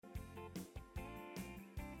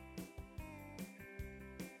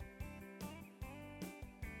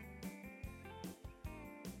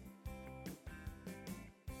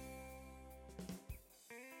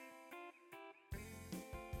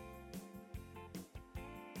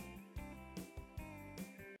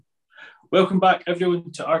Welcome back, everyone,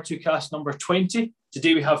 to R2Cast number 20.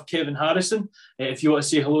 Today we have Kevin Harrison. If you want to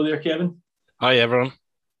say hello there, Kevin. Hi, everyone.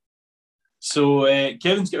 So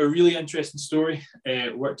Kevin's got a really interesting story.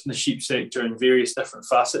 Worked in the sheep sector in various different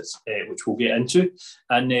facets, which we'll get into.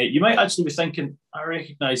 And you might actually be thinking, I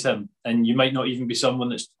recognise him. And you might not even be someone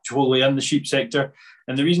that's totally in the sheep sector.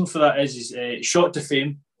 And the reason for that is he's shot to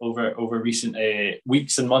fame over recent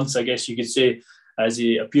weeks and months, I guess you could say, as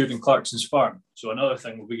he appeared in Clarkson's Farm. So another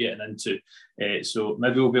thing we'll be getting into. So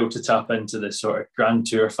maybe we'll be able to tap into this sort of Grand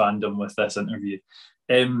Tour fandom with this interview.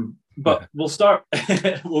 But we'll start.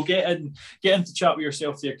 We'll get into chat with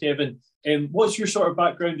yourself there, Kevin. What's your sort of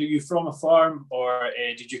background? Are you from a farm, or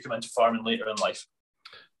did you come into farming later in life?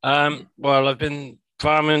 Well, I've been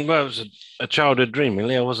farming. Well, it was a childhood dream,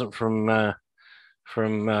 really. I wasn't from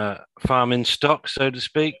farming stock, so to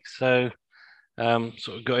speak. So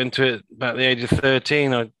sort of got into it about the age of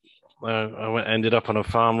 13. I ended up on a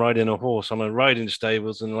farm riding a horse on a riding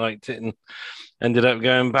stables and liked it, and ended up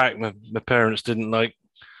going back. My parents didn't like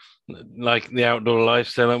the outdoor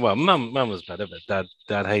lifestyle. Well, mum was better, but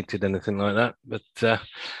dad hated anything like that. But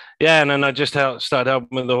yeah, and then I just started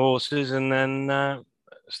helping with the horses, and then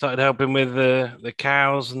started helping with the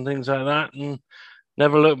cows and things like that, and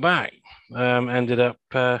never looked back. Ended up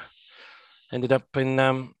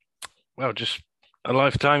in just a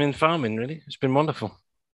lifetime in farming. Really, it's been wonderful.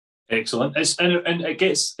 Excellent. And it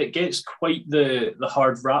gets quite the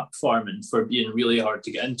hard rap, farming, for being really hard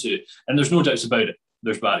to get into, and there's no doubts about it.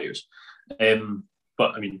 There's barriers,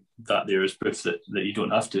 but I mean that there is proof that you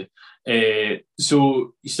don't have to.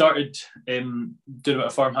 So you started doing a bit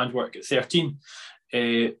of farmhand work at 13.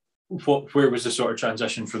 Where was the sort of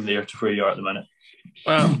transition from there to where you are at the minute?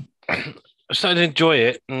 Well, I started to enjoy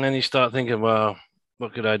it, and then you start thinking, well,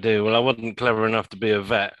 what could I do? Well, I wasn't clever enough to be a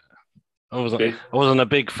vet. I wasn't a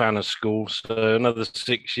big fan of school, so another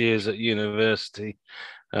 6 years at university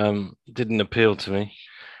didn't appeal to me.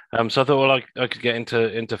 So I thought, well, I could get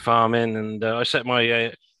into farming, and I set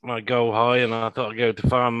my goal high, and I thought I'd go to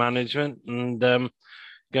farm management and go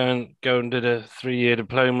and did a 3-year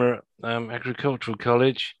diploma at agricultural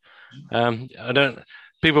college.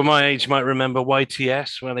 People my age might remember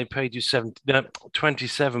YTS, where they paid you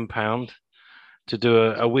 £27 to do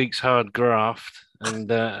a week's hard graft, and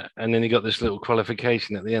then you got this little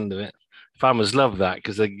qualification at the end of it. Farmers love that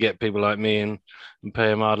because they get people like me and pay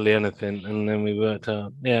them hardly anything. And then we worked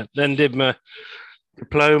out. Yeah, then did my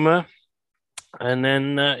diploma, and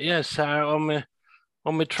then set out on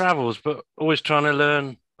my travels, but always trying to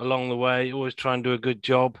learn along the way. Always trying to do a good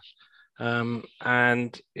job, and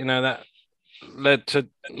that led to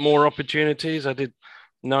more opportunities. I did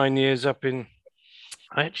 9 years up in.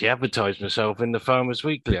 I actually advertised myself in the Farmers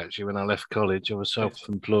Weekly. Actually, when I left college, I was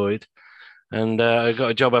self-employed. And I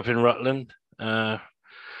got a job up in Rutland. That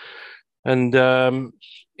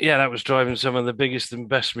was driving some of the biggest and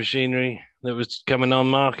best machinery that was coming on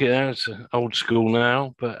market there. It's old school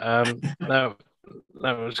now, but that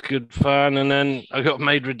was good fun. And then I got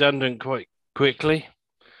made redundant quite quickly,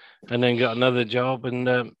 and then got another job, and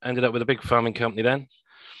ended up with a big farming company then,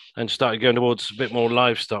 and started going towards a bit more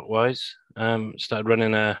livestock-wise. Started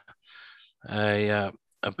running a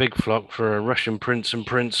big flock for a Russian prince and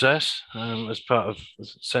princess as part of the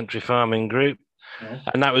Century Farming Group. Yeah.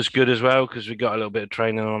 And that was good as well, because we got a little bit of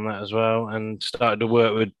training on that as well, and started to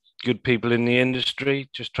work with good people in the industry,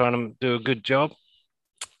 just trying to do a good job.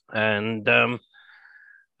 And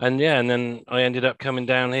then I ended up coming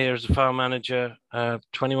down here as a farm manager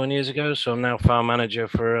 21 years ago. So I'm now farm manager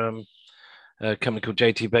for a company called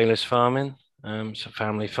JT Bayliss Farming. It's a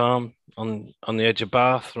family farm on the edge of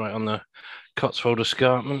Bath, right on the Cotswold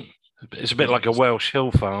Escarpment. It's a bit like a Welsh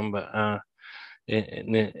hill farm, but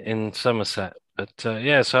in Somerset. But so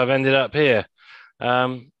I've ended up here.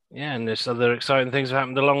 And there's other exciting things have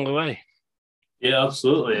happened along the way. Yeah,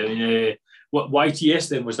 absolutely. I mean, what YTS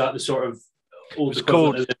then, was that the sort of old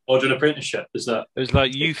equivalent of the modern apprenticeship? Is that? It was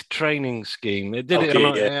like youth training scheme. They did it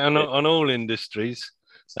on all industries.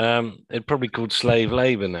 It's probably called slave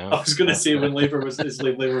labour now. I was going to say when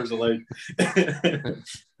slave labour was allowed.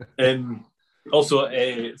 Also,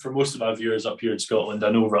 for most of our viewers up here in Scotland,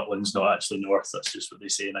 I know Rutland's not actually north. That's just what they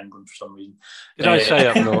say in England for some reason. Did I say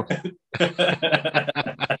up north?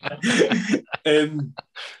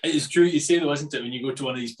 It's true you say though, isn't it? When you go to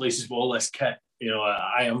one of these places with all this kit,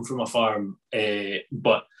 I am from a farm,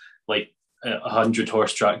 but like 100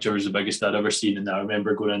 horse tractor was the biggest I'd ever seen. And I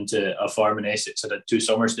remember going into a farm in Essex. I did 2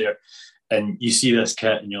 summers there, and you see this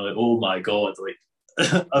kit, and you're like, "Oh my god!" Like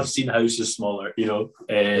I've seen houses smaller.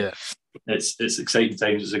 It's exciting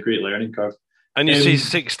times. It's a great learning curve. And you see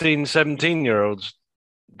 16, 17-year-olds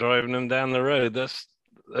driving them down the road. That's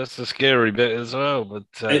that's the scary bit as well. But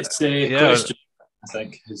It's yeah, question, I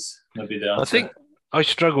think, is maybe the answer. I think I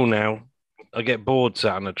struggle now. I get bored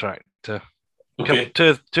sat on a tractor. Okay.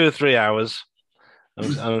 Two or 3 hours.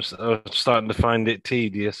 I'm starting to find it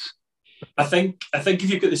tedious. I think if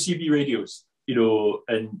you've got the CB radios,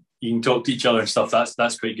 and you can talk to each other and stuff,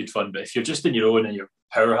 that's quite good fun. But if you're just in your own and you're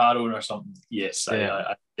power harrowing or something, yes, Yeah.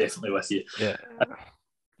 I'm definitely with you. Yeah.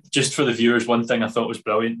 Just for the viewers, one thing I thought was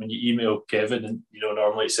brilliant when you email Kevin, and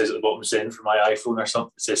normally it says at the bottom send from my iPhone or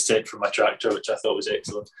something. It says sent from my tractor, which I thought was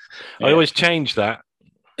excellent. I always change that.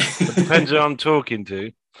 It depends who I'm talking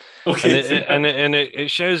to. Okay. And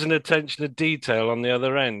it shows an attention to detail on the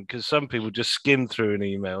other end, because some people just skim through an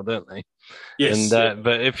email, don't they? Yes. And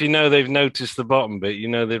but if they've noticed the bottom bit,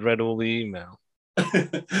 they've read all the email.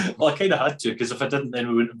 Well, I kind of had to, because if I didn't, then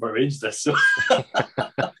we wouldn't have arranged this. So,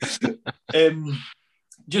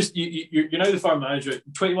 just you're now the farm manager.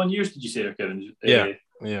 21 years, did you say, Kevin? Yeah.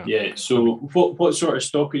 Yeah. So, what sort of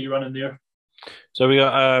stock are you running there? So we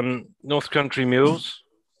got North Country mules.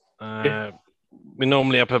 Okay. We're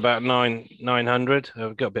normally up about 900.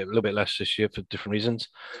 We've got a little bit less this year for different reasons.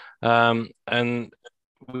 And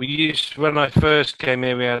when I first came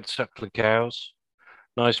here, we had suckler cows,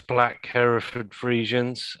 nice black Hereford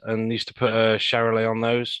Friesians, and used to put a Charolais on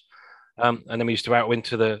those. And then we used to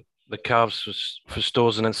outwinter the calves for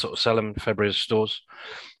stores and then sort of sell them in February stores.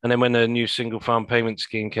 And then when the new single farm payment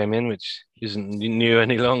scheme came in, which isn't new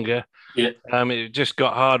any longer, yeah, it just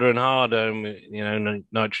got harder and harder, and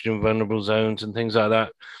nitrogen vulnerable zones and things like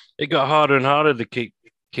that. It got harder and harder to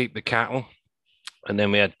keep the cattle, and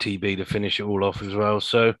then we had TB to finish it all off as well.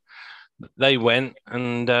 So they went,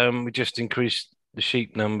 and we just increased the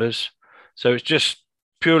sheep numbers. So it's just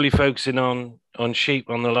purely focusing on sheep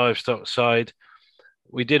on the livestock side.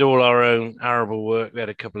 We did all our own arable work. We got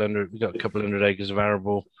a couple hundred acres of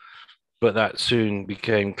arable, but that soon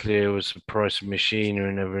became clear as the price of machinery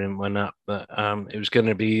and everything went up, that it was going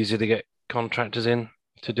to be easy to get contractors in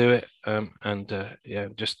to do it.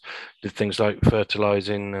 Just did things like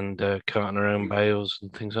fertilizing and carting our own bales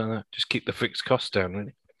and things like that. Just keep the fixed costs down,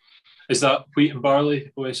 really. Is that wheat and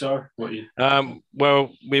barley OSR?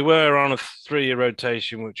 Well, we were on a 3-year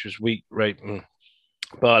rotation, which was wheat, rape, and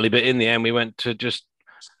barley, but in the end, we went to just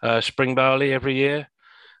spring barley every year,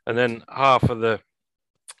 and then half of the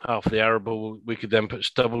arable we could then put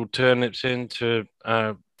stubble turnips into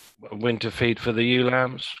winter feed for the ewe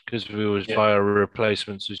lambs, because we always buy our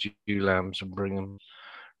replacements as ewe lambs and bring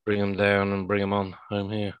them down and bring them on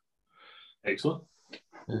home here. Excellent.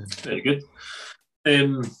 Very good.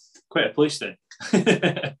 Quite a place then.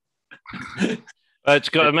 It's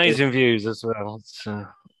got amazing views as well. It's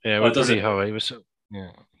we're pretty high.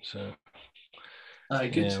 Yeah,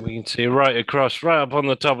 we can see right up on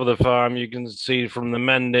the top of the farm. You can see from the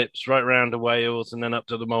Mendips right round to Wales and then up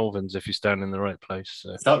to the Malverns if you stand in the right place.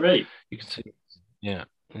 So is that right? You can see. Yeah.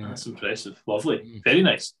 That's impressive. Lovely. Very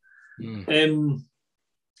nice. In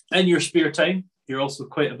your spare time, you're also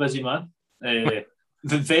quite a busy man.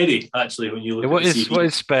 Very, actually, when you look what at the CV. What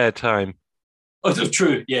is spare time? Oh,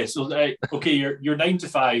 true. Yeah. So, okay, you're 9 to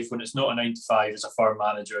 5 when it's not a 9 to 5 as a farm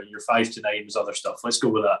manager, and you're 5 to 9 as other stuff. Let's go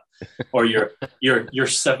with that. Or you're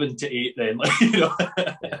 7 to 8 then.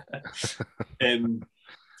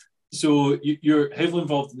 So you're heavily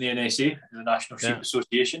involved in the NSA, the National Sheep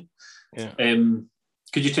Association. Yeah.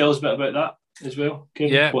 Could you tell us a bit about that as well,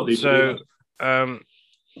 Kevin? Yeah. What they do?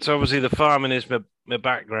 So obviously the farming is my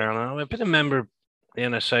background. I've been a member of the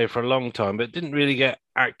NSA for a long time, but didn't really get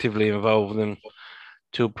actively involved with them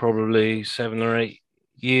till probably 7 or 8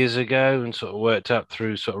 years ago, and sort of worked up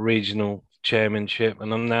through sort of regional chairmanship,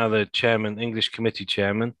 and I'm now the chairman, English committee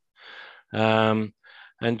chairman, and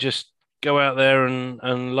just go out there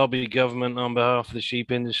and lobby government on behalf of the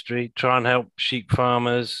sheep industry, try and help sheep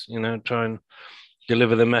farmers, try and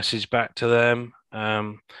deliver the message back to them.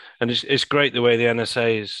 And it's great the way the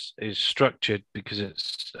NSA is structured, because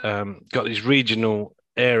it's got these regional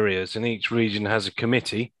areas, and each region has a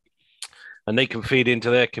committee, and they can feed into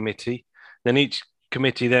their committee. Then each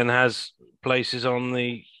committee then has places on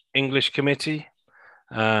the English committee.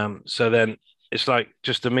 So then it's like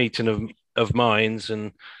just a meeting of minds,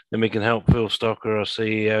 and then we can help Phil Stocker, our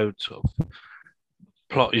CEO, sort of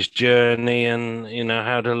plot his journey and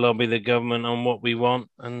how to lobby the government on what we want.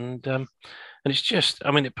 And it's just,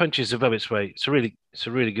 it punches above its weight. It's a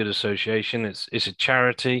really good association. It's a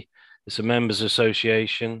charity. It's a members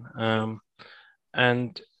association.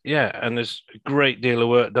 And there's a great deal of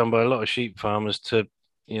work done by a lot of sheep farmers to,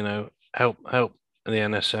 help the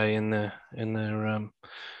NSA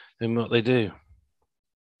in what they do.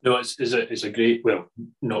 No, it's a great, well,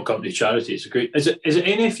 not company charity. It's a great. Is it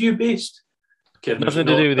NFU based? Kevin, Nothing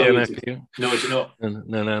to do with the affiliated. NFU. No, is it not?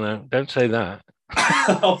 No. Don't say that.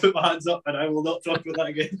 I'll put my hands up and I will not talk about that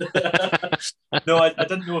again. No, I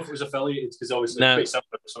didn't know if it was affiliated because obviously it's quite similar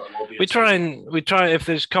to sort of lobbying. We try if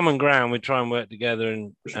there's common ground, we try and work together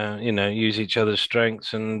and use each other's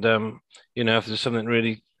strengths. And if there's something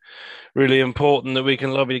really, really important that we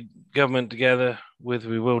can lobby government together with,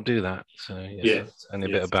 we will do that. So it's only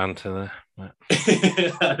a bit of banter there. But...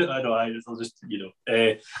 I know. I'll just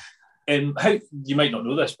how you might not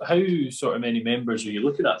know this, but how sort of many members are you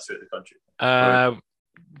looking at throughout the country?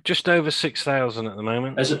 Just over 6,000 at the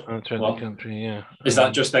moment. Is it? Throughout the country, yeah. Is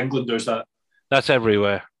that just England or is that? That's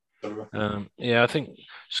everywhere. I think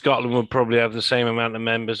Scotland would probably have the same amount of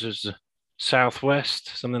members as the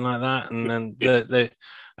Southwest, something like that, and then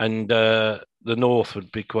the North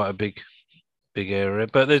would be quite a big area.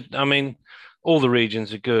 But all the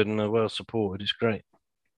regions are good and are well supported. It's great.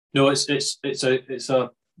 No, it's a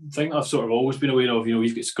thing I've sort of always been aware of.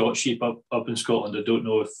 We've got Scotch Sheep up in Scotland. I don't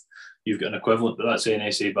know if you've got an equivalent, but that's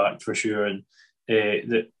NSA backed for sure. And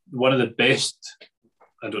one of the best,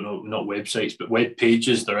 I don't know, not websites, but web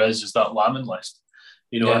pages there is that lambing list.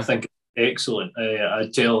 I think it's excellent. I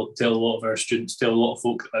tell a lot of our students, tell a lot of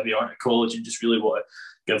folk that maybe aren't at college and just really want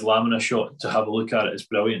to give lambing a shot to have a look at it. It's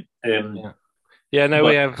brilliant. We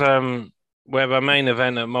have our main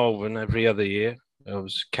event at Malvern every other year. It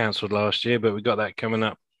was cancelled last year, but we got that coming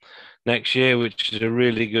up next year, which is a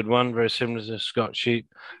really good one, very similar to Scotch Sheep.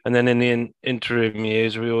 And then in the interim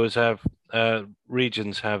years, we always have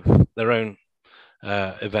regions have their own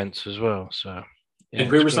events as well. So,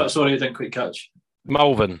 and where was that? Sorry, I didn't quite catch.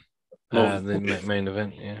 Malvern, the main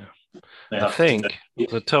event. Yeah, I think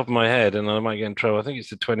off the top of my head, and I might get in trouble. I think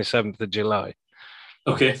it's the 27th of July.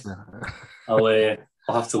 Okay, I'll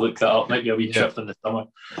have to look that up. Might be a wee trip in the summer.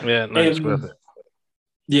 Yeah, no, it's worth it.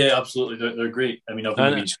 Yeah, absolutely. They're great. I've never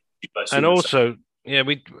been. And also,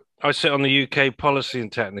 I sit on the UK Policy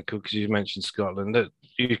and Technical, because you mentioned Scotland, the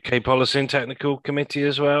UK Policy and Technical Committee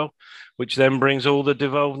as well, which then brings all the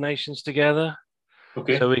devolved nations together.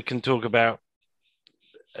 Okay. So we can talk about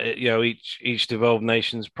each devolved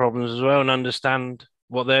nation's problems as well and understand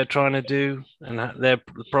what they're trying to do and their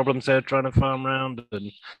problems they're trying to farm around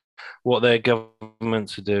and what their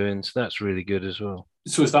governments are doing. So that's really good as well.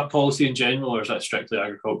 So is that policy in general, or is that strictly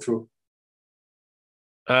agricultural?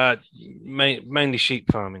 Mainly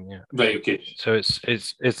sheep farming, yeah. Right. Okay. So it's the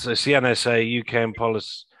NSA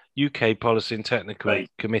UK Policy and Technical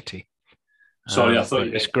Committee. Sorry, I thought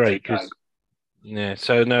it's great because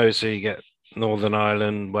So you get Northern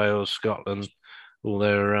Ireland, Wales, Scotland, all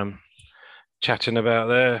their chatting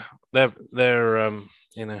about their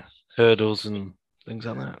hurdles and things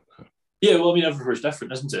like that. Yeah, well, everywhere's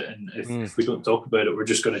different, isn't it? And if we don't talk about it, we're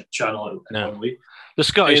just going to channel it in one way. The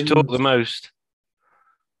Scottish talk the most.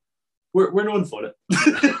 We're known for it. Is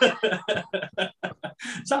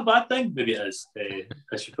that a bad thing? Maybe it is.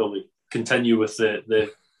 I should probably continue with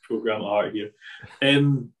the programme at heart here.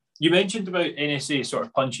 You mentioned about NSA sort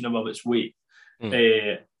of punching above its weight.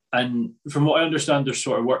 And from what I understand, there's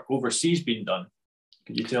sort of work overseas being done.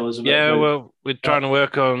 Could you tell us about that? Yeah, well, we're trying to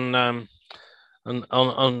work on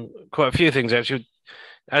quite a few things, actually.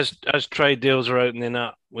 As trade deals are opening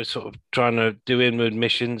up, we're sort of trying to do inward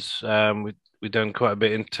missions. We've done quite a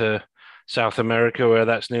bit into South America, where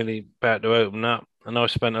that's nearly about to open up. And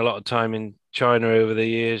I've spent a lot of time in China over the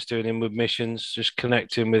years doing inward missions, just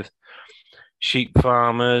connecting with sheep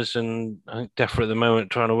farmers, and I think DEFRA at the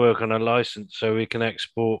moment trying to work on a license so we can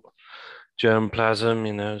export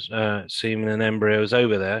germplasm, semen and embryos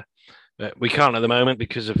over there. But we can't at the moment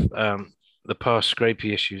because of the past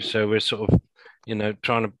scrapie issues. So we're sort of,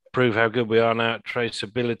 trying to prove how good we are now at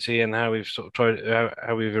traceability and how we've sort of tried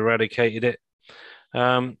how we've eradicated it.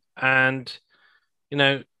 The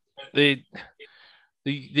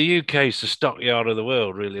UK is the stockyard of the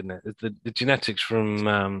world, really, isn't it? The genetics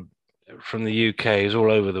from the UK is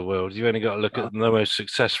all over the world. You've only got to look at the most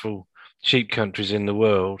successful sheep countries in the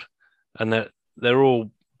world, and they're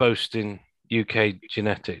all boasting UK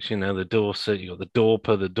genetics. The Dorset, you've got the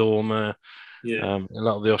Dorper, the Dormer, a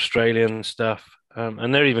lot of the Australian stuff,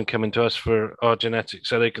 and they're even coming to us for our genetics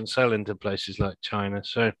so they can sell into places like China.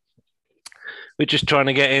 So we're just trying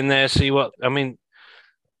to get in there, see what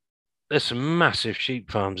there's some massive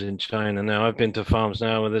sheep farms in China now. I've been to farms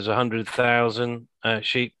now where there's 100,000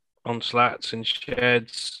 sheep on slats and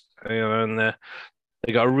sheds, and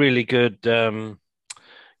they got a really good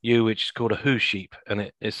ewe, which is called a Hu sheep,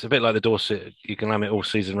 and it's a bit like the Dorset. You can lamb it all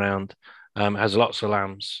season round. It has lots of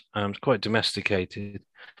lambs. It's quite domesticated.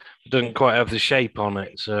 It doesn't quite have the shape on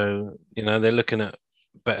it, so they're looking at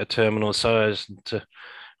better terminal size to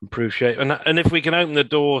improve shape. And if we can open the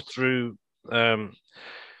door through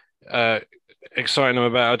uh, exciting them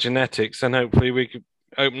about our genetics, then hopefully we could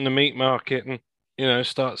open the meat market and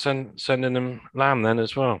start sending them lamb then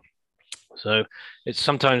as well. So it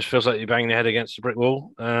sometimes feels like you're banging your head against a brick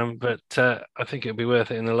wall, but I think it'll be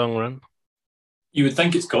worth it in the long run. You would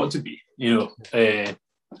think it's got to be.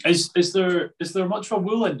 Is there much of a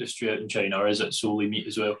wool industry out in China, or is it solely meat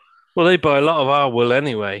as well? Well, they buy a lot of our wool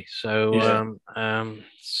anyway, so Yeah.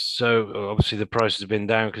 so obviously the prices have been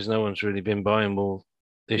down because no one's really been buying wool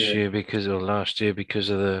this Yeah. year or last year because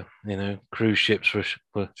of the cruise ships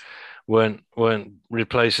weren't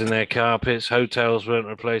replacing their carpets, hotels weren't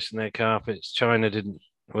replacing their carpets, China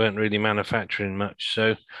weren't really manufacturing much.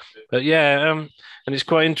 So, but yeah, and it's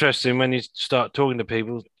quite interesting when you start talking to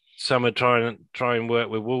people. Some are try and work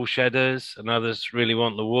with wool shedders, and others really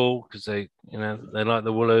want the wool because they like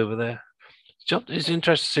the wool over there. It's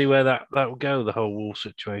interesting to see where that will go, the whole wool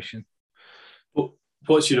situation.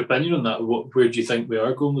 What's your opinion on that? Where do you think we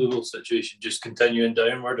are going with the wool situation? Just continuing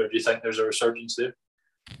downward, or do you think there's a resurgence there?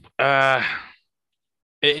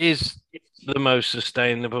 It is the most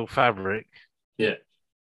sustainable fabric, Yeah,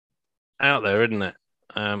 out there, isn't it?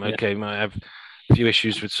 Okay, might have a few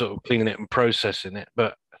issues with sort of cleaning it and processing it,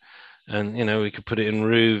 and we could put it in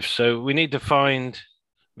roofs. So we need to find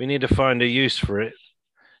a use for it.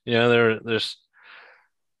 There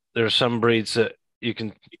are some breeds that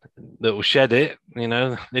will shed it.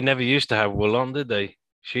 They never used to have wool on, did they?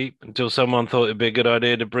 Sheep, until someone thought it'd be a good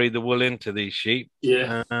idea to breed the wool into these sheep.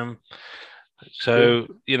 yeah. So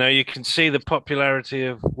you can see the popularity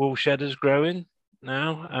of wool shedders growing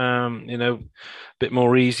now. A bit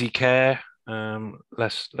more easy care,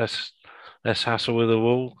 less hassle with the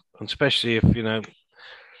wool, and especially if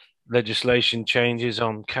legislation changes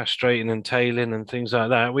on castrating and tailing and things like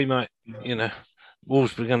that, we might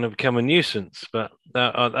wool's going to become a nuisance. But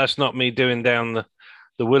that's not me doing down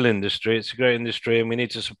the wool industry. It's a great industry, and we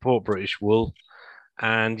need to support British wool.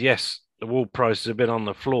 And yes, the wool prices have been on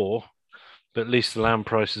the floor, but at least the lamb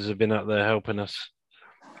prices have been up there helping us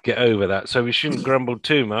get over that. So we shouldn't grumble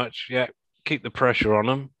too much. Yeah, keep the pressure on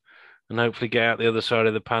them, and hopefully get out the other side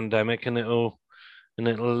of the pandemic, and it'll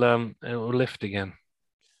lift again.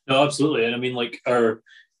 No, absolutely. And I mean, like our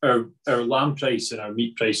lamb price and our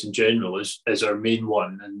meat price in general is our main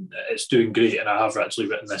one, and it's doing great. And I have actually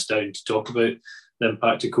written this down to talk about the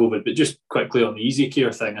impact of COVID. But just quickly on the Easy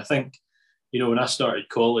Care thing, I think when I started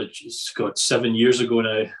college, it's got 7 years ago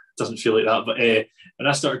now. It doesn't feel like that, but when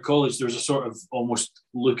I started college, there was a sort of almost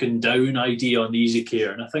looking down idea on Easy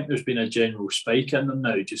Care, and I think there's been a general spike in them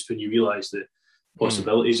now, just when you realise the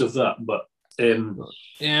possibilities of that. But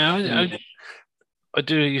yeah, I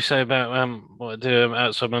do. You say about what I do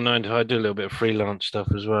outside my 9 to 5. I do a little bit of freelance stuff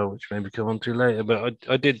as well, which maybe come on to later. But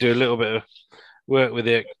I did do a little bit of work with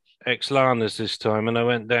the ex-Lanas this time, and I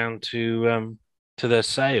went down to their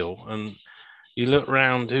sale, and you look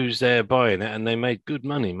round who's there buying it, and they made good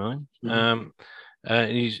money, man.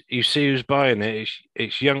 You see who's buying it.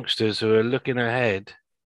 It's youngsters who are looking ahead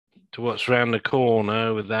to what's round the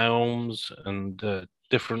corner with elms and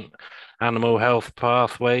different animal health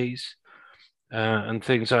pathways and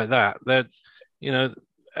things like that. That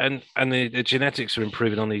and the genetics are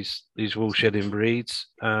improving on these wool shedding breeds.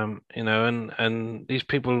 And these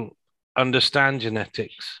people understand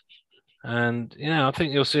genetics, and I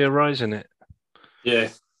think you'll see a rise in it. Yeah,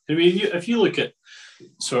 I mean, if you look at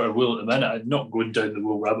sort of wool at the minute, I'm not going down the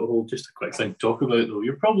wool rabbit hole. Just a quick thing to talk about, though.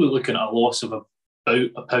 You're probably looking at a loss of about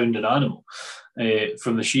 £1 an animal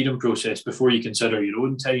from the shearing process before you consider your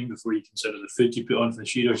own time, before you consider the food you put on for the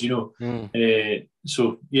shearers.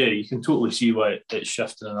 So yeah, you can totally see why it's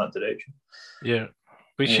shifting in that direction. Yeah,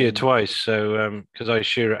 we shear twice, so because I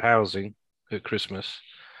shear at housing at Christmas.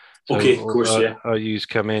 So okay, of course, yeah. Our ewes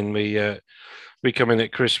come in. We come in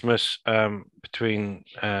at Christmas between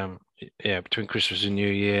Christmas and New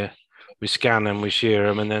Year. We scan them, we shear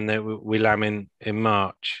them, and then we lamb in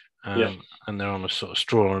March. And they're on a sort of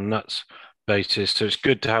straw and nuts basis. So it's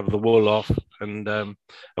good to have the wool off, and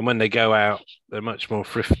when they go out, they're much more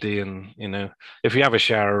thrifty. And if you have a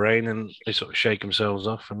shower of rain, and they sort of shake themselves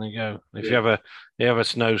off and they go. If you have a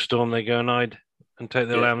snowstorm, they go and hide and take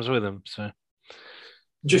their lambs with them. So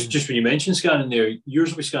just when you mentioned scanning there, yours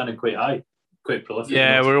will be scanning quite high. Quite prolific.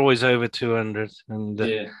 Yeah, we're always over 200 and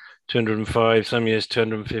 205, some years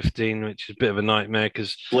 215, which is a bit of a nightmare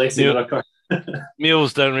because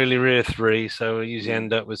mules don't really rear 3, so we usually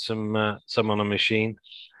end up with some on a machine,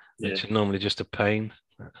 which is normally just a pain.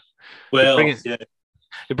 Well,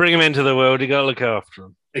 you bring them into the world, you got to look after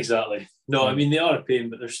them. Exactly. No, I mean they are a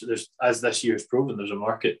pain, but there's as this year's proven, there's a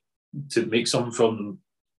market to make some from them,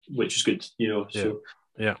 which is good. So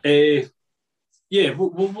Yeah,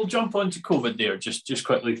 we'll jump on to COVID there just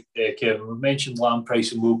quickly, Kevin. We mentioned land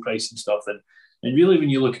price and wool price and stuff, and really when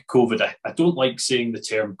you look at COVID, I don't like saying the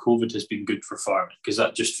term COVID has been good for farming because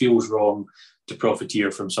that just feels wrong to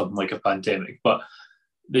profiteer from something like a pandemic. But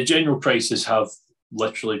the general prices have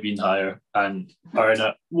literally been higher and are in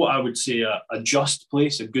what I would say a just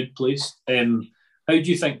place, a good place. How do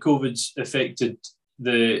you think COVID's affected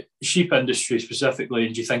the sheep industry specifically,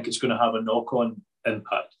 and do you think it's going to have a knock-on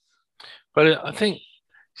impact? But I think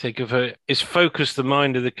of it, it's focused the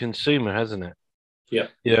mind of the consumer, hasn't it? Yeah.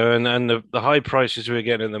 And the high prices we're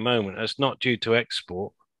getting at the moment, it's not due to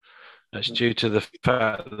export. It's due to the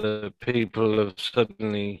fact that people have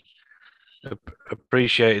suddenly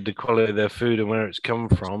appreciated the quality of their food and where it's come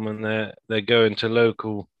from, and they're going to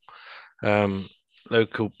local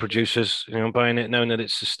producers, buying it, knowing that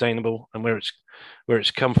it's sustainable and where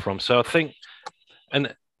it's come from. So I think,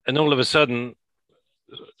 and all of a sudden,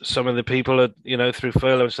 some of the people are, through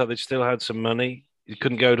furlough and stuff, they still had some money. You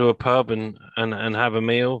couldn't go to a pub and have a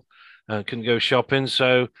meal, couldn't go shopping.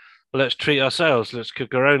 So let's treat ourselves. Let's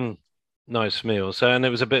cook our own nice meals. So, and it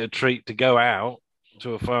was a bit of treat to go out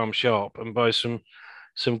to a farm shop and buy some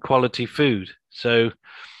quality food. So,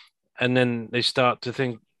 and then they start to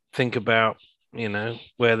think about,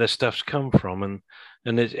 where their stuff's come from,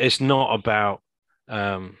 and it's not about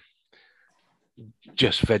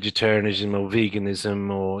just vegetarianism or veganism,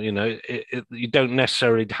 or you don't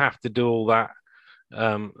necessarily have to do all that,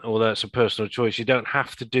 although it's a personal choice. You don't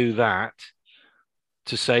have to do that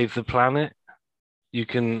to save the planet. You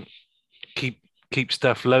can keep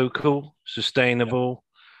stuff local, sustainable,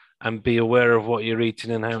 and be aware of what you're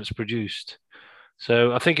eating and how it's produced.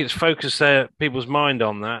 So I think it's focused people's mind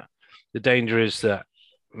on that. The danger is that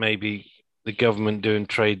maybe the government doing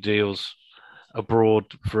trade deals abroad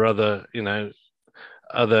for other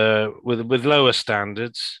with lower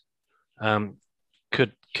standards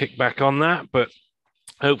could kick back on that, but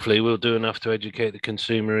hopefully we'll do enough to educate the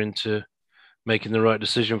consumer into making the right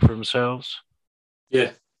decision for themselves.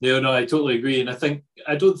 Yeah, no, I totally agree, and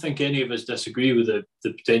I don't think any of us disagree with the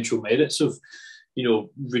potential merits of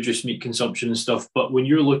reduced meat consumption and stuff. But when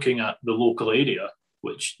you're looking at the local area,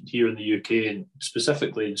 which here in the UK and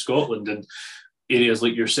specifically in Scotland and areas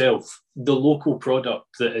like yourself, the local product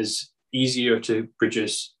that is easier to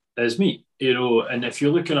produce is meat, and if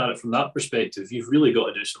you're looking at it from that perspective, you've really got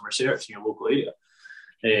to do some research in your local area.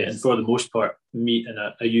 And for the most part, meat in a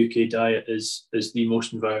UK diet is the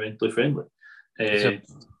most environmentally friendly. It's a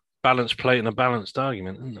balanced plate and a balanced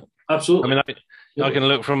argument, isn't it? Absolutely. I mean, I can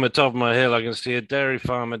look from the top of my hill, I can see a dairy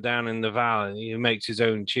farmer down in the valley who makes his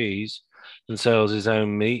own cheese and sells his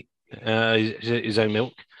own meat, his own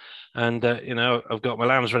milk. And I've got my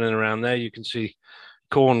lambs running around there. You can see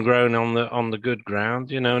corn grown on the good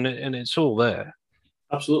ground, and it's all there.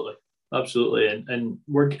 Absolutely, and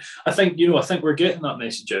I think we're getting that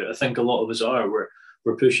message out. I think a lot of us are.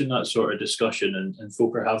 We're pushing that sort of discussion, and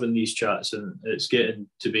folk are having these chats, and it's getting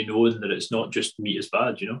to be known that it's not just meat is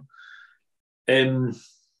bad,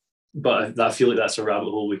 But I feel like that's a rabbit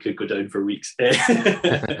hole we could go down for weeks.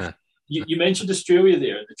 You mentioned Australia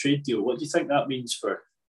there, the trade deal. What do you think that means for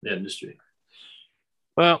the industry?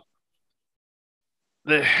 Well,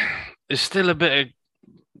 there's still a bit of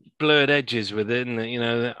blurred edges with it,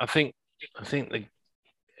 and I think the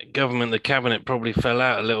government, the cabinet, probably fell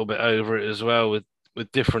out a little bit over it as well with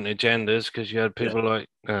different agendas, because you had people like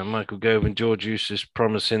Michael Gove and George Eustice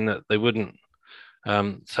promising that they wouldn't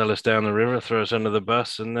sell us down the river, throw us under the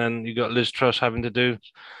bus, and then you got Liz Truss having to do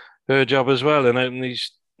her job as well and open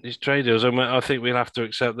these trade deals. And I think we'll have to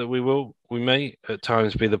accept that we may at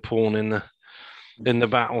times be the pawn in the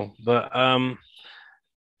battle, but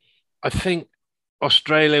I think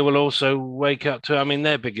Australia will also wake up to. I mean,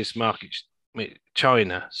 their biggest market's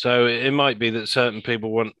China, so it might be that certain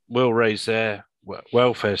people will raise their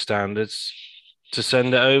welfare standards to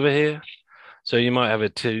send it over here. So you might have a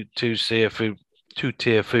two-tier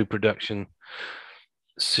food production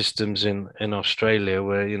systems in Australia,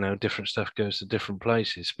 where different stuff goes to different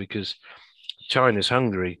places, because China's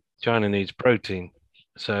hungry. China needs protein,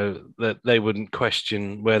 so that they wouldn't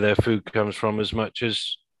question where their food comes from as much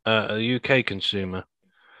as a UK consumer.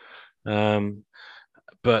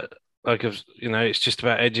 But it's just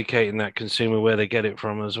about educating that consumer where they get it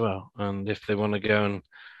from as well, and if they want to go and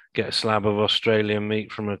get a slab of Australian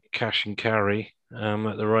meat from a cash and carry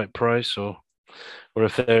at the right price, or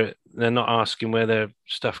if they're not asking where their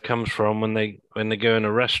stuff comes from when they go in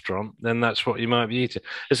a restaurant, then that's what you might be eating.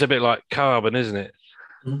 It's a bit like carbon, isn't it?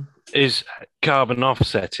 Mm. Is carbon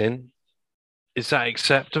offsetting, is that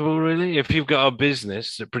acceptable, really? If you've got a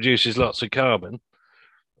business that produces lots of carbon,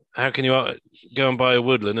 how can you go and buy a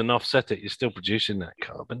woodland and offset it? You're still producing that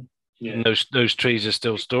carbon. Yeah. And those trees are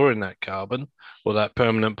still storing that carbon, or that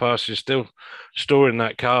permanent pasture is still storing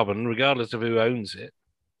that carbon, regardless of who owns it.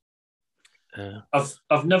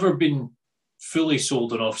 I've never been fully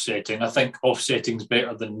sold on offsetting. I think offsetting's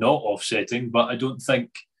better than not offsetting, but I don't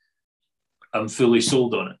think I'm fully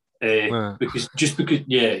sold on it. Because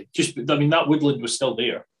I mean that woodland was still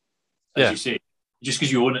there, as you say. Just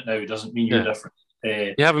because you own it now doesn't mean you're different.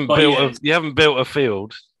 You haven't built a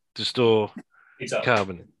field to store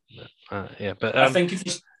carbon. But I think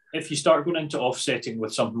if you start going into offsetting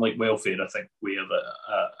with something like welfare, I think we have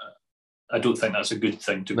I don't think that's a good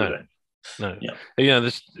thing to go down. No,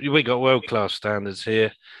 we got world class standards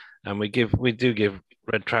here, and we do give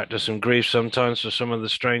Red Tractor some grief sometimes for some of the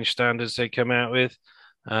strange standards they come out with,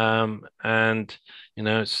 and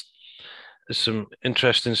there's some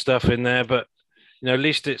interesting stuff in there, but at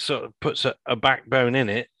least it sort of puts a backbone in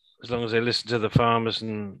it, as long as they listen to the farmers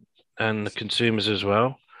and the consumers as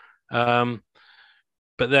well.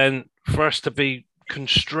 But then for us to be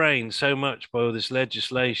constrained so much by all this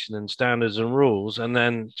legislation and standards and rules, and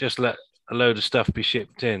then just let a load of stuff be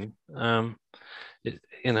shipped in,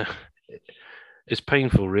 it's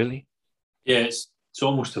painful, really. Yeah, it's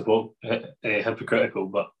almost hypocritical,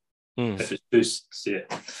 but if it's just,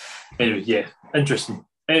 anyway, yeah, interesting.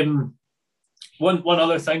 One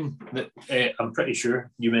other thing that I'm pretty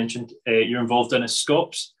sure you mentioned you're involved in is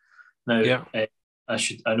SCOPS. Now, I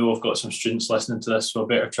know I've got some students listening to this, so I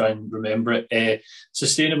better try and remember it.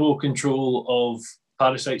 Sustainable control of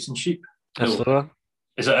parasites in sheep. That's the one.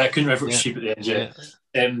 I couldn't remember it was sheep at the end. Yeah.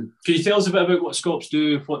 Can you tell us a bit about what SCOPS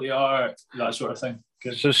do, what they are, that sort of thing?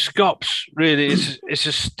 So SCOPS really is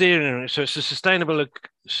a steering. So it's a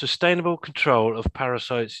sustainable control of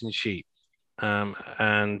parasites in sheep,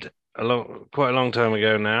 and quite a long time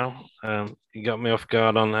ago now. You got me off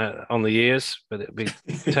guard on that, on the years, but it'll be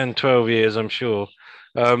 10, 12 years, I'm sure.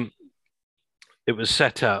 It was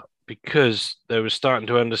set up because they were starting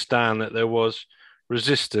to understand that there was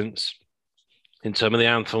resistance in some of the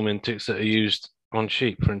anthelmintics that are used on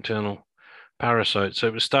sheep for internal parasites. So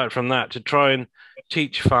it was started from that to try and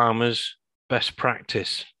teach farmers best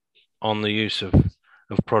practice on the use of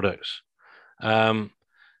products. And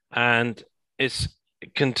it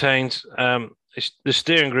contains, the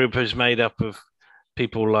steering group is made up of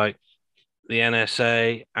people like the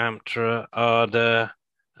NSA, AMTRA, ARDA,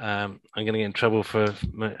 I'm going to get in trouble for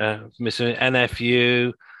missing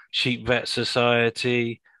NFU, Sheep Vet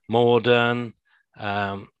Society, Morden,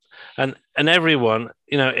 and everyone,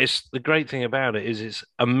 it's the great thing about it is it's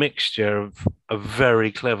a mixture of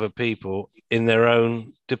very clever people in their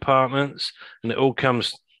own departments, and it all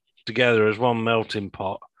comes together as one melting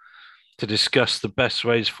pot to discuss the best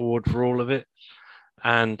ways forward for all of it.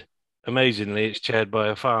 And amazingly, it's chaired by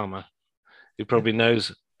a farmer who probably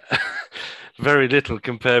knows very little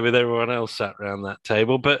compared with everyone else sat around that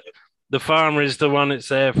table. But the farmer is the one it's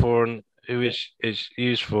there for and who is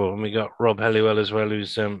used for. And we got Rob Helliwell as well,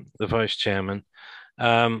 who's the vice chairman.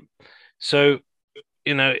 So,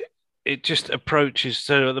 it just approaches.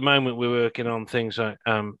 So at the moment, we're working on things like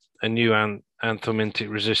a new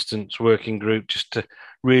anthelmintic resistance working group, just to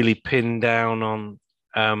really pin down on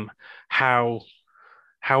how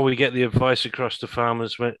we get the advice across to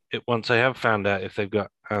farmers once they have found out if they've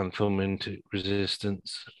got anthelmintic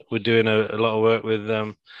resistance. We're doing a lot of work with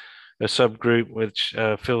a subgroup which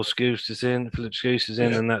Philip Scouse is in,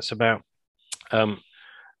 and that's about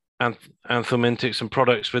anthelmintics and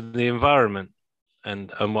products with the environment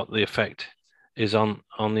and what the effect is on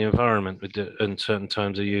the environment with in certain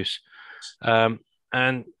times of use.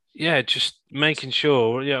 Just making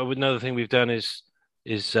sure. Another thing we've done is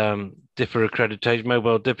DIPA accreditation,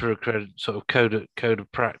 mobile DIPA accredited sort of code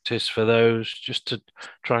of practice for those, just to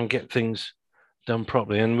try and get things done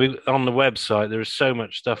properly. And we on the website there is so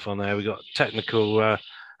much stuff on there. We got a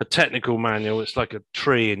technical manual. It's like a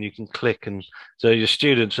tree, and you can click, and so your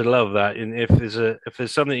students would love that. And if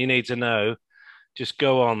there's something you need to know, just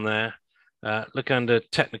go on there, look under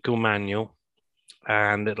technical manual,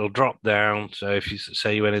 and it'll drop down. So if you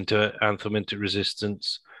say you went into anthelmintic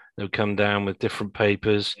resistance, they'll come down with different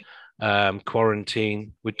papers.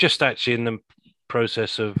 Quarantine. We're just actually in the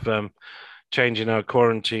process of changing our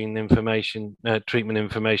quarantine information, treatment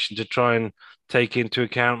information, to try and take into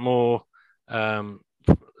account more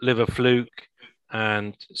liver fluke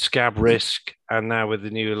and scab risk. And now with the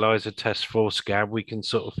new ELISA test for scab, we can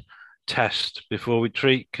sort of test before we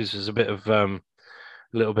treat, because there's a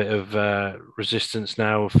little bit of resistance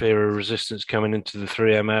now, or fear of resistance coming into the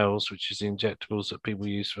 3 mLs, which is the injectables that people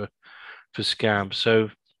use for scab. So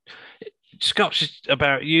Scops is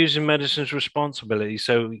about using medicines responsibly,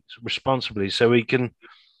 so we can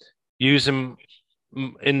use them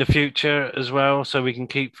in the future as well, so we can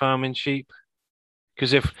keep farming sheep.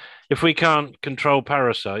 Because if we can't control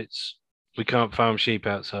parasites, we can't farm sheep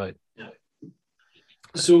outside. Yeah.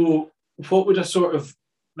 So, what would a sort of,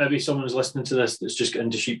 maybe someone's listening to this that's just got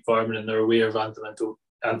into sheep farming and they're aware of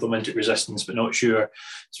anthelmintic resistance, but not sure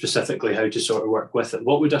specifically how to sort of work with it.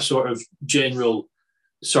 What would a sort of general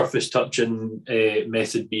surface touching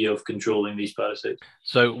method be of controlling these parasites?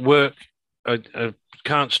 So I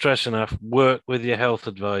can't stress enough, work with your health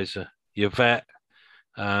advisor, your vet,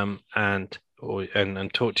 and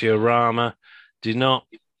talk to your Rama.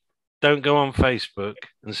 Don't go on Facebook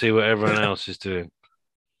and see what everyone else is doing.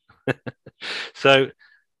 So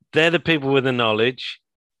they're the people with the knowledge.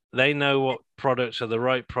 They know what products are the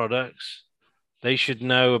right products. They should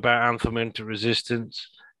know about anthelmintic resistance.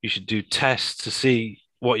 You should do tests to see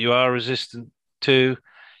what you are resistant to.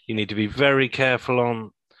 You need to be very careful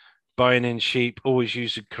on buying in sheep. Always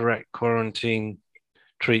use the correct quarantine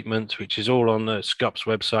treatment, which is all on the Scops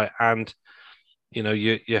website, and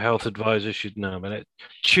your health advisor should know about it.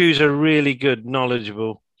 Choose a really good,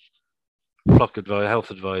 knowledgeable health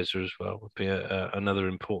advisor as well would be another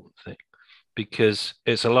important thing, because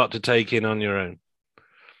it's a lot to take in on your own.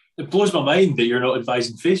 It blows my mind that you're not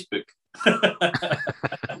advising Facebook.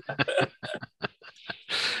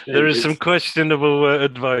 There is some questionable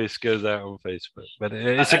advice goes out on Facebook, but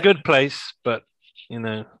it's a good place. But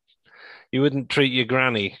you wouldn't treat your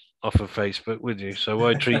granny off of Facebook, would you? So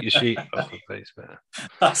why treat your sheep off of Facebook?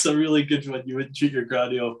 That's a really good one. You wouldn't treat your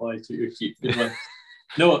granny off, why treat your sheep? Good one.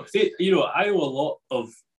 No, I owe a lot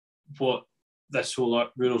of what this whole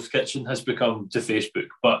Rural's Kitchen has become to Facebook.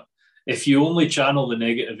 But if you only channel the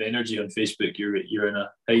negative energy on Facebook, you're in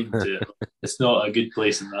a hiding to it. It's not a good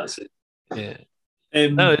place in that sense. Yeah.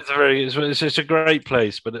 No, it's a great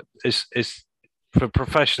place, but it's for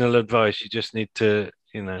professional advice. You just need to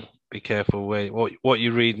be careful what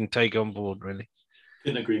you read and take on board. Really,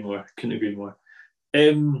 couldn't agree more.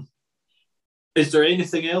 Is there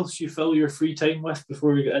anything else you fill your free time with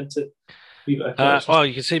before we get into? Well,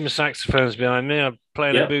 you can see my saxophones behind me. I'm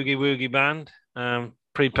playing a boogie woogie band.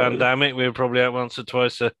 Pre-pandemic, we were probably out once or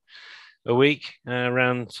twice a week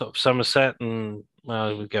around sort of Somerset, and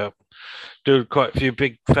we do quite a few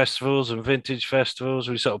big festivals and vintage festivals.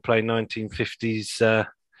 We sort of play 1950s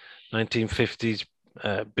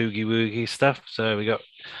boogie woogie stuff. So we got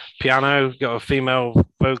piano, got a female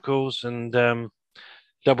vocals, and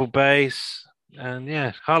double bass, and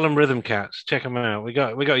Harlem Rhythm Cats. Check them out. We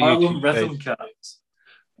got Harlem YouTube Rhythm page. Cats.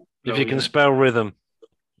 If you can spell rhythm,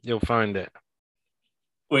 you'll find it.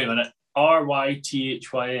 Wait a minute.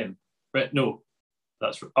 RYTHYM. Right? No,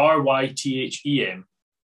 that's RYTHEM.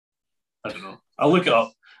 I don't know. I'll look it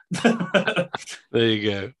up. There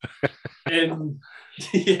you go.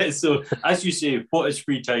 So as you say, what is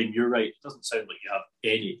free time? You're right. It doesn't sound like you have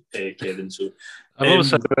any, Kevin. So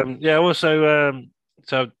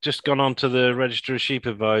so I've just gone on to the Register of Sheep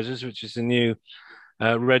Advisors, which is the new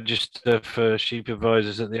register for sheep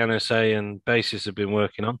advisors that the NSA and BASIS have been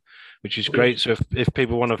working on, which is great. So if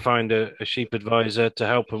people want to find a sheep advisor to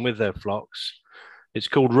help them with their flocks, it's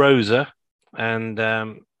called Rosa, and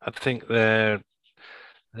I think their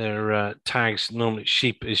tags normally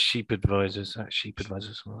sheep advisors. That's sheep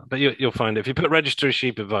advisors, but you'll find it if you put Register of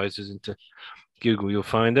Sheep Advisors into Google, you'll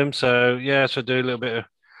find them. So so I do a little bit of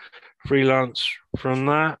freelance from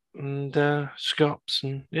that, and Scops,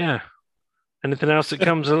 and anything else that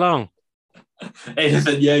comes along.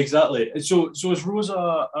 Anything, yeah, exactly. So is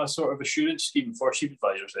Rosa a sort of assurance scheme for sheep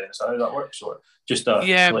advisors then? Is that how that works? Or just so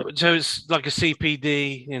it's like a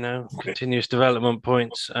CPD, continuous development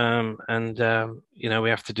points, and we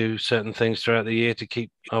have to do certain things throughout the year to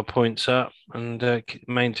keep our points up and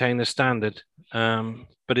maintain the standard.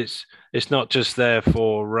 But it's not just there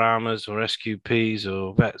for Ramas or SQPs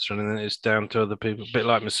or vets or anything. It's down to other people, a bit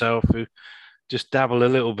like myself, who just dabble a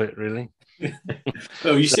little bit, really.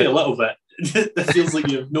 Well, you say a little bit. It feels like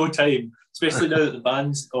you have no time, especially now that the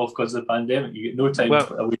band's off because of the pandemic. You get no time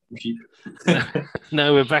away from sheep.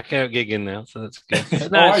 No, we're back out gigging now, so that's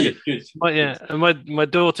good. Are you? Good. My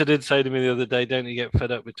daughter did say to me the other day, "Don't you get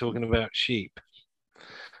fed up with talking about sheep?"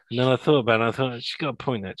 And then I thought about it. I thought she's got a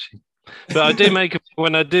point, actually. But I do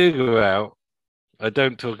when I do go out, I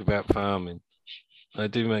don't talk about farming. I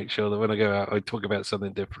do make sure that when I go out, I talk about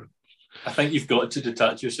something different. I think you've got to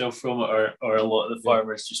detach yourself from it, or a lot of the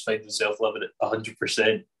farmers just find themselves living at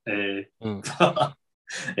 100%.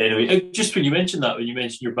 Anyway, just when you mentioned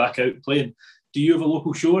you're back out playing, do you have a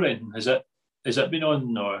local show or anything? Has it been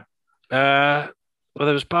on, or? Well,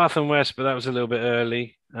 there was Bath and West, but that was a little bit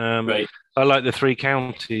early. Right. I like the Three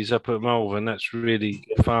Counties up at Malvern. That's really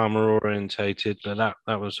farmer orientated, but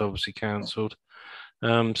that was obviously cancelled.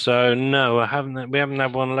 So no, I haven't. We haven't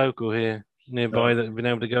had one local here nearby No. that we've been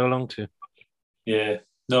able to go along to. Yeah.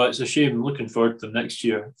 No, it's a shame. I'm looking forward to them next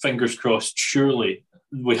year. Fingers crossed. Surely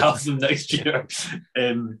we have them next year.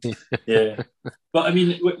 Um, yeah. But I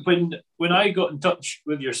mean, when I got in touch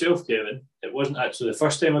with yourself, Kevin, it wasn't actually the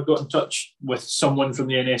first time I got in touch with someone from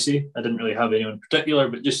the NSA. I didn't really have anyone in particular,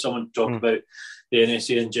 but just someone to talk about the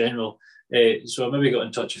NSA in general. So I maybe got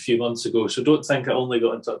in touch a few months ago. So don't think I only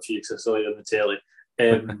got in touch with you because I saw you on the telly.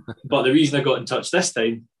 But the reason I got in touch this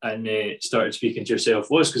time and started speaking to yourself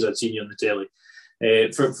was because I'd seen you on the telly.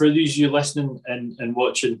 For those of you listening and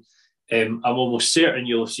watching, I'm almost certain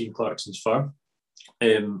you'll have seen Clarkson's Farm.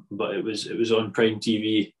 But it was on Prime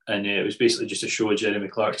TV, and it was basically just a show of Jeremy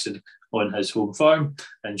Clarkson on his home farm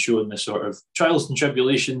and showing the sort of trials and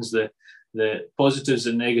tribulations, the positives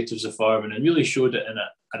and negatives of farming, and really showed it in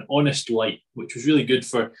an honest light, which was really good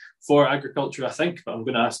for agriculture, I think. But I'm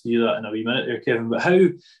going to ask you that in a wee minute there, Kevin. But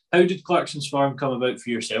how did Clarkson's Farm come about for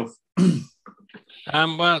yourself?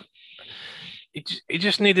 Well, it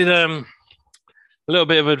just needed a little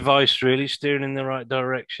bit of advice, really, steering in the right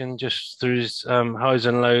direction, just through his highs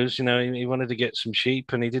and lows. You know, he wanted to get some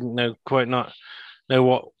sheep, and he didn't not know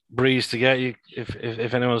what breeds to get.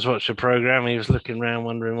 If anyone's watched the program, he was looking around,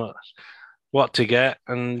 wondering what to get,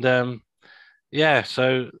 and yeah,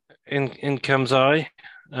 so in comes I,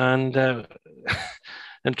 and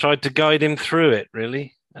and tried to guide him through it,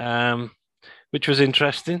 really, which was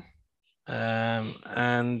interesting,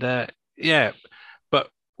 and yeah, but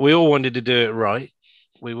we all wanted to do it right.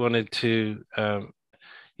 We wanted to,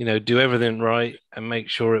 do everything right and make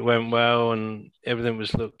sure it went well and everything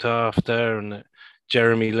was looked after, and that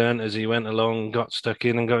Jeremy learned as he went along, got stuck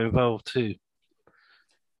in and got involved too.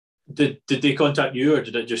 Did they contact you, or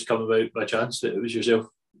did it just come about by chance that it was yourself?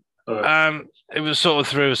 Or... It was sort of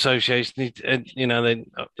through association.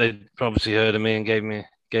 They obviously heard of me and gave me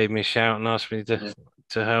a shout and asked me to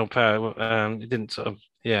help out. It didn't sort of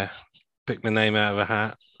pick my name out of a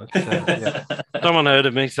hat. But, yeah. Someone heard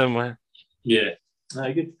of me somewhere. Yeah,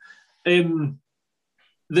 good. I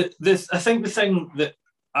think the thing that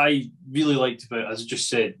I really liked about, as I just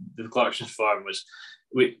said, the Clarkson's Farm was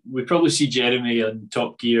we probably see Jeremy on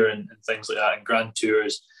Top Gear and things like that and Grand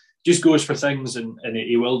Tours. Just goes for things and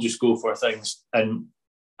he will just go for things. And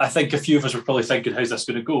I think a few of us were probably thinking, how's this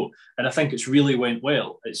going to go? And I think it's really went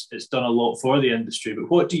well. It's done a lot for the industry. But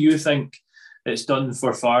what do you think it's done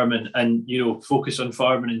for farming and, focus on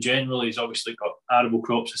farming in general? He's obviously got arable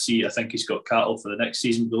crops to see. I think he's got cattle for the next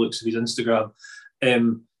season by the looks of his Instagram.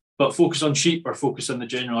 But focus on sheep or focus on the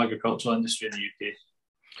general agricultural industry in the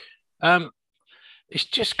UK? It's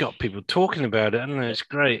just got people talking about it, and it's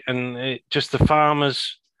great. And just the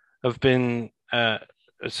farmers have been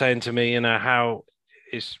saying to me, how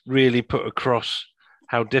it's really put across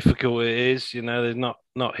how difficult it is. There's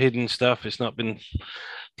not hidden stuff. It's not been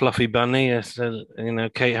fluffy bunny, as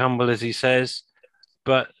Kate Humble, as he says,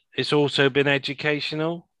 but it's also been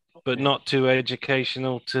educational, but not too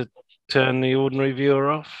educational to turn the ordinary viewer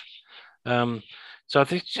off. So I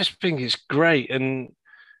just think it's great. And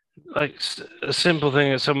like a simple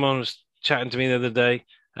thing that someone was chatting to me the other day.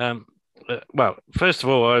 Well, first of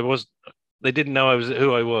all, they didn't know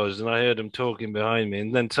who I was, and I heard them talking behind me,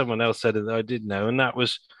 and then someone else said that I did know, and that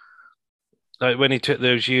was like when he took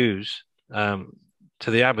those ewes to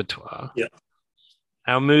the abattoir. Yeah.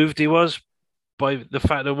 How moved he was by the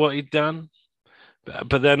fact of what he'd done,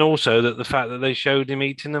 but then also that the fact that they showed him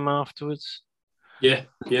eating them afterwards. Yeah.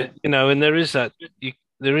 And there is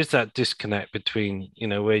that disconnect between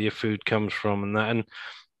where your food comes from and that,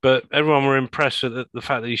 but everyone were impressed with the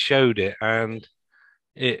fact that he showed it, and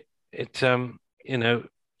it's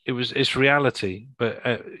reality.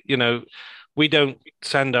 But we don't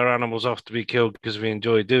send our animals off to be killed because we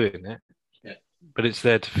enjoy doing it. Yeah. But it's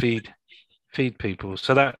there to feed people.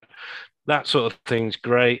 So that sort of thing's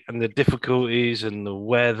great, and the difficulties and the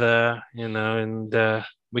weather, and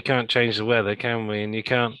we can't change the weather, can we? And you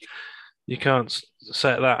can't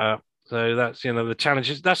set that up. So that's the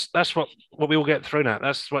challenges. That's what we all get thrown at.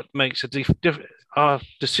 That's what makes our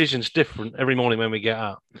decisions different every morning when we get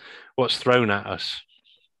up. What's thrown at us?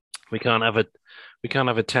 We can't have a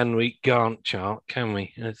 10-week Gantt chart, can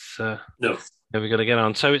we? It's no. We've got to get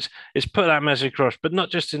on. So it's put that message across, but not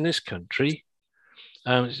just in this country.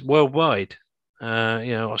 It's worldwide.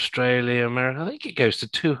 Australia, America. I think it goes to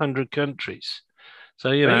 200 countries. So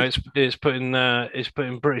right. it's putting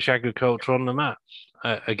British agriculture on the map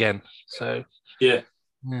again. So yeah.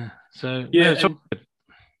 So yeah. it's all good.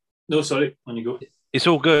 No, sorry. On you go. It's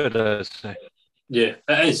all good. I say. Yeah,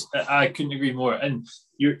 it is. I couldn't agree more. And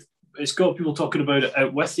it's got people talking about it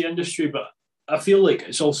out with the industry, but I feel like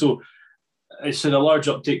it's had a large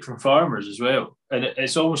uptake from farmers as well, and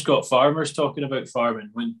it's almost got farmers talking about farming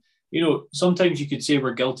when sometimes you could say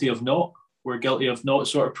we're guilty of not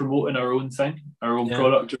sort of promoting our own thing, our own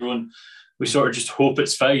product, our own. We sort of just hope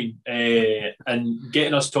it's fine, and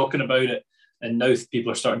getting us talking about it, and now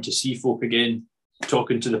people are starting to see folk again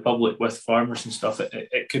talking to the public with farmers and stuff.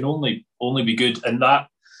 It can only be good, and that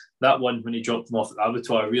one when he dropped them off at the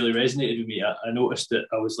abattoir really resonated with me. I noticed it.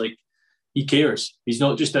 I was like, he cares. He's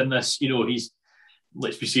not just in this. He's,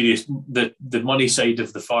 let's be serious. The money side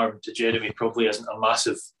of the farm to Jeremy probably isn't a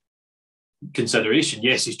massive consideration.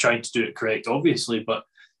 Yes, he's trying to do it correct, obviously, but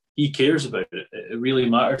he cares about it. It really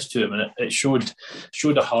matters to him, and it showed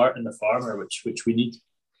a heart in the farmer, which we need.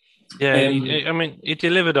 Yeah, he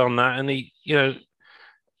delivered on that, and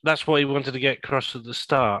that's what he wanted to get across at the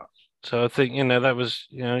start. So I think that was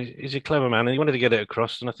he's a clever man, and he wanted to get it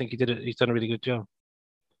across, and I think he did it. He's done a really good job.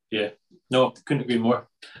 Yeah, no, couldn't agree more.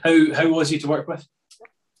 How was he to work with?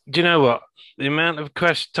 Do you know what? The amount of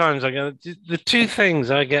times I get, the two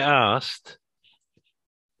things I get asked: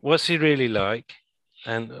 what's he really like,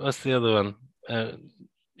 and what's the other one? I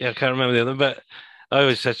can't remember the other, but I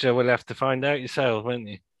always said, "Well, you'll have to find out yourself, won't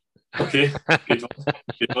you?" Okay, good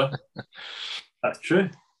one. That's true.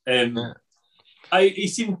 He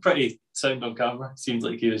seemed pretty sound on camera. Seemed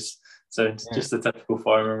like he was sound, just a typical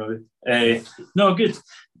farmer, maybe. No, good.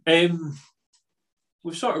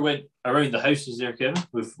 We've sort of went around the houses there, Kevin.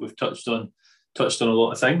 We've touched on a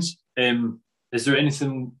lot of things. Is there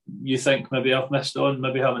anything you think maybe I've missed on,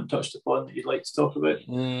 maybe haven't touched upon that you'd like to talk about?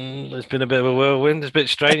 It's been a bit of a whirlwind. It's a bit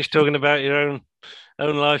strange talking about your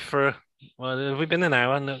own life for. Well, have we been an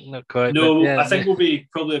hour? Not quite. No, I think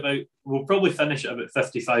we'll probably finish at about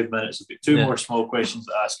 55 minutes. I've got two more small questions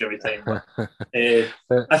to ask every time.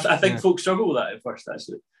 But, I think folks struggle with that at first,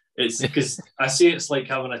 actually. It's because I say it's like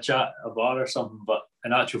having a chat at a bar or something, but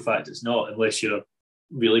in actual fact, it's not unless you're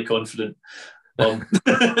really confident. I'm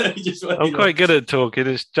quite good at talking.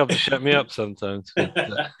 It's job to shut me up sometimes.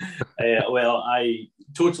 Well, I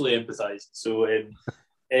totally empathise. So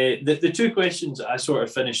the two questions I sort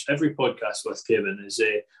of finish every podcast with, Kevin, is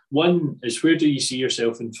one is where do you see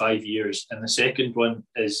yourself in 5 years? And the second one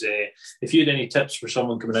is if you had any tips for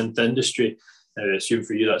someone coming into industry. I assume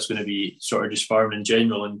for you that's going to be sort of just farming in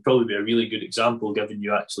general, and probably be a really good example given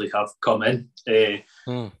you actually have come in.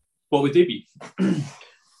 What would they be?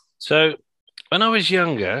 So when I was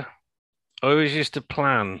younger, I always used to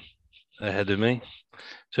plan ahead of me.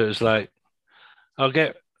 So it was like, I'm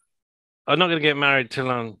not going to get married till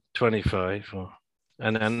I'm 25,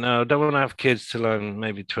 and then no, I don't want to have kids till I'm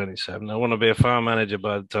maybe 27. I want to be a farm manager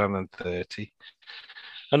by the time I'm 30.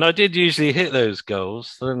 And I did usually hit those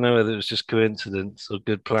goals. I don't know whether it was just coincidence or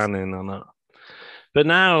good planning or not. But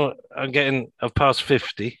now I've passed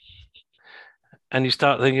 50, and you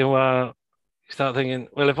start thinking, well, if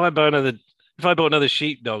I bought another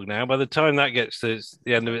sheepdog now, by the time that gets to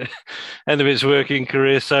the end of its working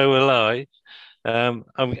career, so will I. I'm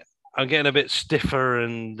getting a bit stiffer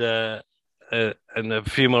and a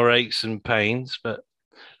few more aches and pains, but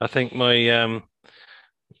I think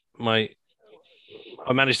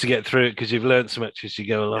I managed to get through it because you've learned so much as you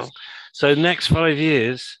go along. So next 5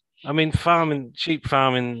 years, I mean, sheep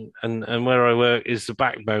farming and where I work is the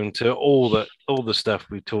backbone to all the stuff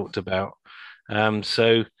we talked about.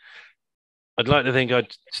 So I'd like to think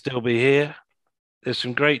I'd still be here. There's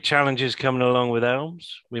some great challenges coming along with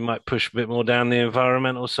Elms. We might push a bit more down the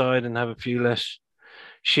environmental side and have a few less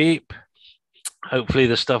sheep. Hopefully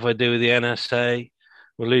the stuff I do with the NSA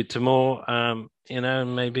will lead to more,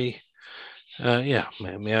 maybe...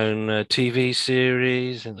 my own TV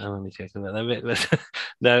series, and let me check about that bit.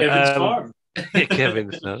 No, Kevin's farm.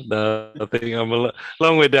 Kevin's no. I think I'm a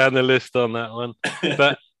long way down the list on that one.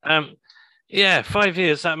 But 5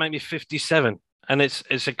 years that make me 57, and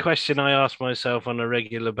it's a question I ask myself on a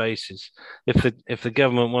regular basis. If the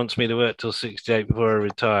government wants me to work till 68 before I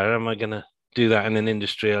retire, am I going to do that in an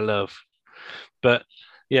industry I love? But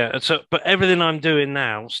but everything I'm doing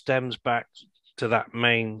now stems back to that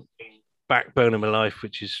main backbone of my life,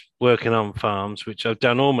 which is working on farms, which I've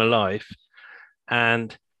done all my life.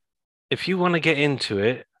 And if you want to get into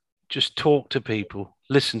it, just talk to people,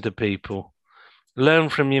 listen to people, learn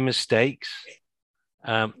from your mistakes,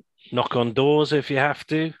 knock on doors if you have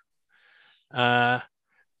to,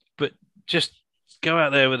 but just go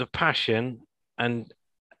out there with a passion. And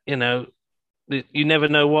you never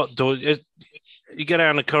know what door. You get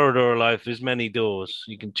down the corridor of life, there's many doors.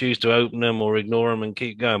 You can choose to open them or ignore them and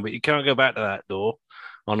keep going, but you can't go back to that door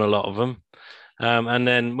on a lot of them. And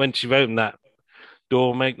then once you've opened that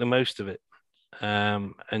door, make the most of it,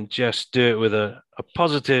 and just do it with a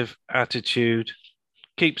positive attitude.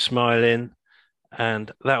 Keep smiling,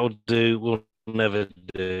 and that will do. Will never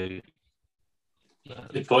do.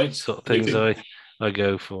 Good point. Sort of things I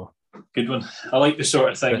go for. Good one. I like the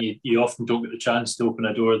sort of thing you often don't get the chance to open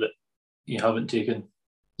a door that you haven't taken.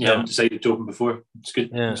 You haven't decided to open before. It's good.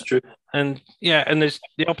 Yeah. It's true. And there's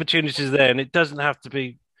the opportunities there, and it doesn't have to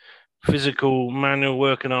be physical manual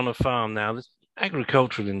working on a farm now. The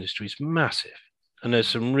agricultural industry is massive, and there's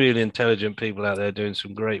some really intelligent people out there doing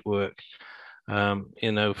some great work,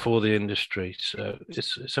 for the industry. So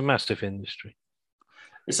it's a massive industry.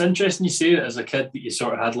 It's interesting you say that as a kid that you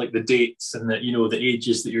sort of had like the dates and that, the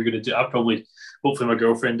ages that you're going to do. Hopefully my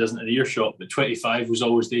girlfriend doesn't in earshot, but 25 was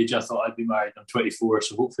always the age I thought I'd be married. I'm 24,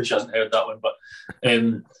 so hopefully she hasn't heard that one. But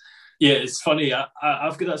it's funny.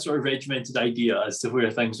 I've got that sort of regimented idea as to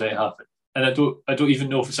where things might happen. And I don't even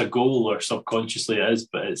know if it's a goal or subconsciously it is,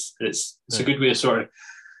 but it's a good way of sort of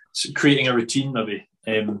creating a routine maybe,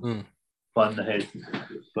 planning ahead.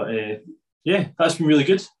 But that's been really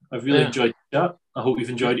good. I've really enjoyed that. I hope you've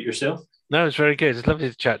enjoyed it yourself. No, it's very good. It's lovely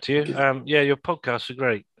to chat to you. Your podcasts are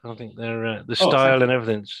great. I think they're the style and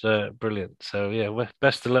everything's brilliant. So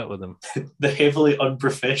best of luck with them. The heavily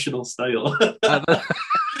unprofessional style.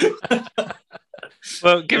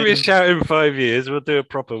 Well, give me a shout in 5 years. We'll do a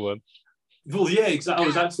proper one. Well, yeah, exactly. I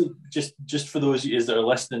was actually just for those of you that are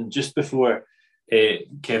listening, just before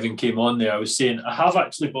Kevin came on there, I was saying I have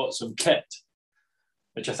actually bought some kit,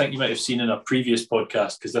 which I think you might have seen in a previous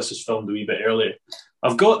podcast because this was filmed a wee bit earlier.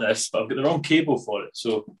 I've got this, but I've got the wrong cable for it.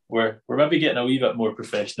 So we're maybe getting a wee bit more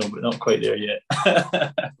professional, but not quite there yet.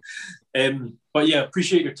 But yeah,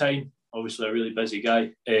 appreciate your time. Obviously a really busy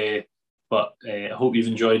guy. But I hope you've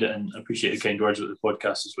enjoyed it and appreciate the kind words with the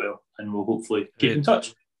podcast as well. And we'll hopefully keep in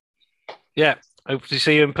touch. Yeah, hope to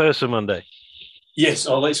see you in person Monday. Yes,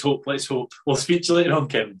 let's hope. We'll speak to you later on,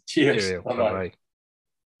 Kevin. Cheers. Bye-bye.